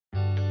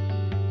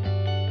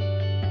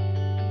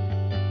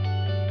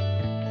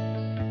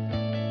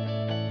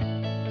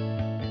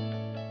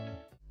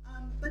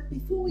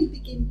Before we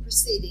begin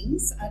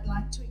proceedings, I'd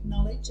like to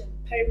acknowledge and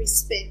pay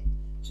respect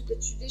to the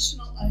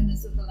traditional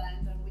owners of the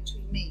land on which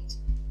we meet,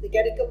 the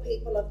Gadigal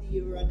people of the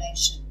Eora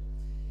Nation.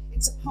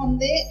 It's upon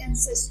their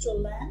ancestral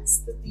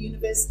lands that the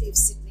University of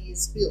Sydney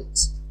is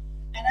built.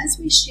 And as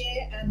we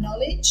share our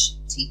knowledge,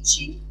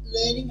 teaching,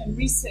 learning and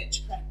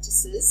research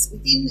practices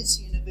within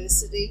this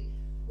university,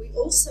 we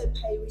also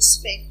pay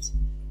respect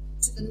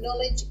to the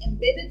knowledge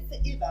embedded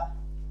forever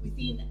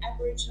within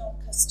Aboriginal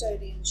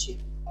custodianship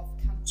of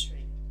country.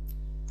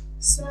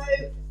 So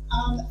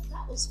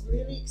that was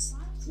really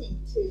exciting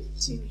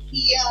to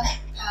hear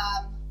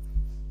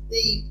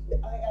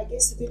I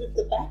guess a bit of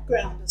the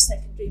background of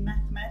secondary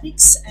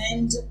mathematics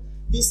and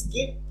this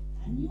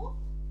annual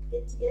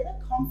get-together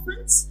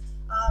conference,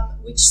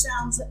 which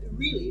sounds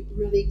really,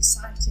 really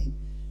exciting.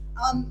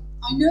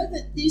 I know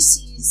that this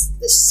is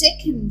the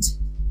second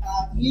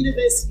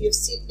University of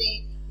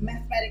Sydney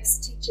Mathematics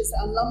Teachers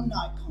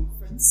Alumni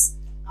Conference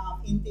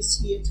in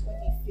this year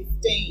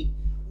 2015.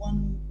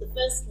 The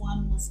first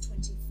one was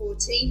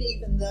 2014,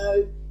 even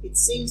though it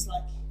seems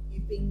like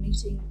you've been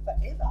meeting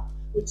forever,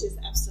 which is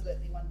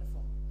absolutely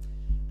wonderful.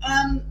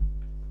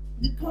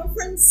 The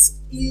conference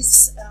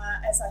is,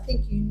 as I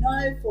think you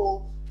know,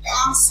 for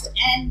past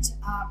and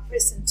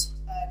present,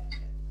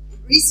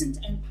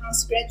 recent and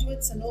past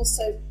graduates and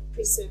also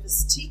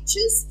pre-service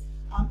teachers.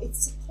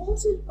 It's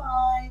supported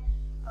by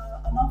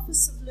an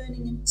Office of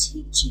Learning and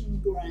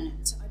Teaching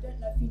grant. I don't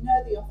know if you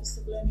know the Office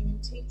of Learning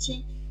and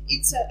Teaching.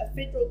 It's a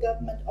federal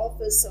government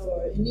office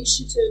or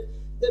initiative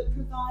that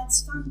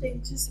provides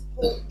funding to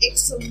support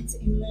excellence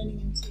in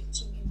learning and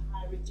teaching in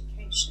higher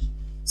education.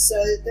 So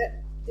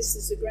that this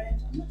is a grant.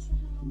 I'm not sure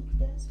how long it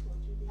goes for.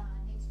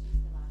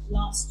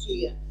 Last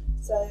year.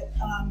 So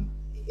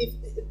if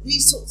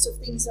these sorts of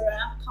things are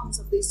outcomes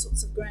of these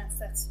sorts of grants,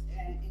 that's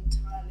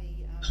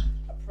entirely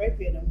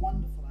appropriate and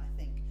wonderful, I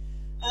think.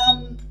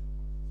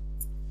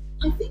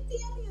 I think the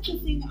only other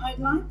thing I'd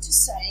like to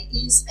say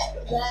is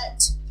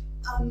that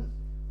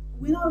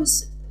when I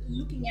was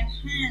looking at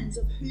hands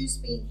of who's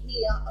been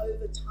here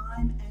over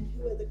time and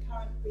who are the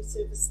current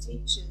pre-service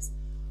teachers,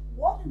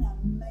 what an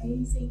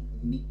amazing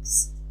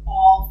mix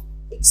of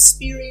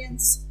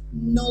experience,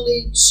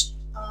 knowledge,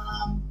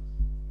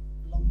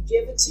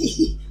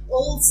 longevity,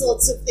 all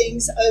sorts of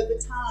things over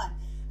time.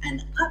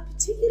 And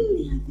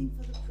particularly, I think,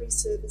 for the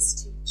pre-service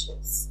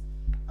teachers.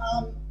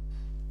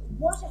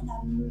 What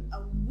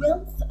a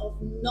wealth of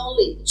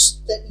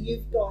knowledge that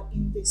you've got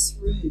in this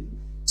room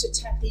to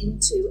tap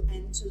into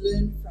and to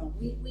learn from.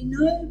 We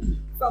know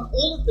from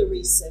all of the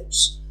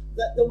research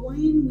that the way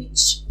in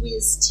which we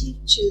as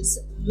teachers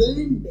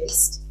learn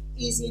best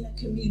is in a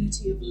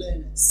community of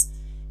learners.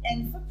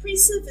 And for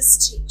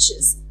pre-service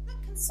teachers, that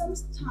can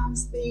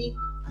sometimes be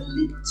a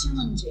little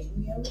challenging.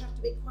 You know, we have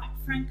to be quite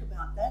frank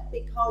about that,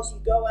 because you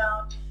go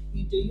out,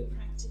 you do your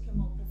practicum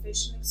or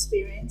professional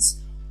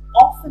experience.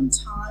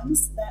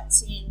 Oftentimes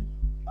that's in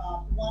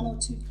one or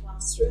two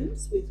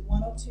classrooms with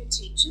one or two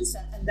teachers,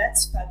 and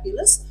that's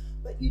fabulous,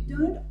 but you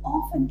don't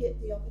often get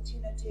the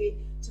opportunity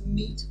to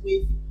meet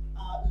with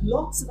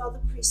lots of other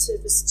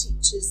pre-service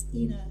teachers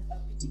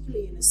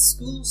particularly in a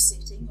school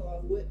setting or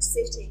a work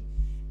setting,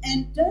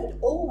 and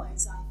don't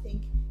always, I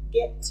think,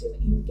 get to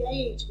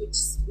engage with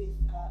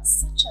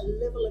such a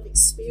level of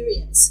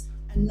experience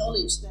and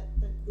knowledge that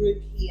the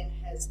group here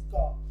has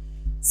got.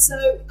 So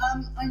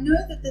I know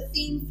that the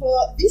theme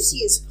for this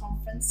year's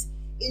conference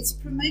is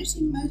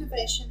promoting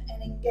motivation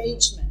and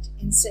engagement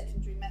in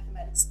secondary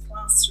mathematics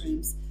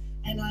classrooms.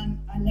 And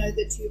I know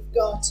that you've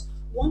got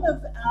one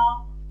of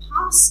our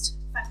past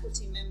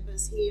faculty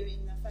members here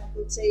in the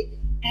faculty,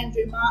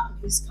 Andrew Martin,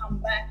 who's come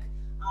back.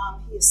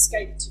 He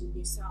escaped to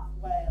New South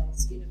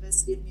Wales,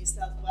 University of New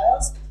South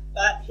Wales,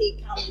 but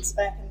he comes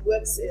back and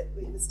works,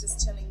 he was just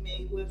telling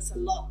me, he works a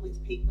lot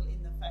with people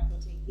in the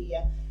faculty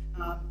here.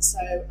 So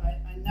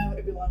I know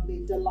everyone will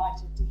be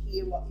delighted to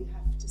hear what you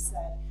have to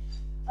say.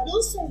 I'd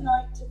also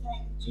like to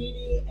thank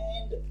Judy,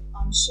 and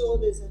I'm sure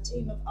there's a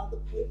team of other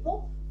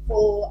people,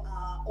 for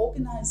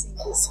organising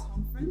this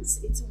conference.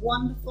 It's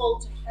wonderful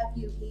to have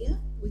you here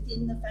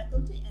within the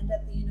faculty and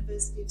at the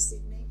University of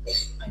Sydney.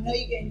 I know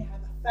you're going to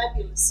have a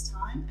fabulous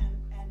time,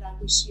 and I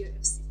wish you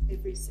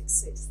every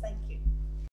success. Thank you.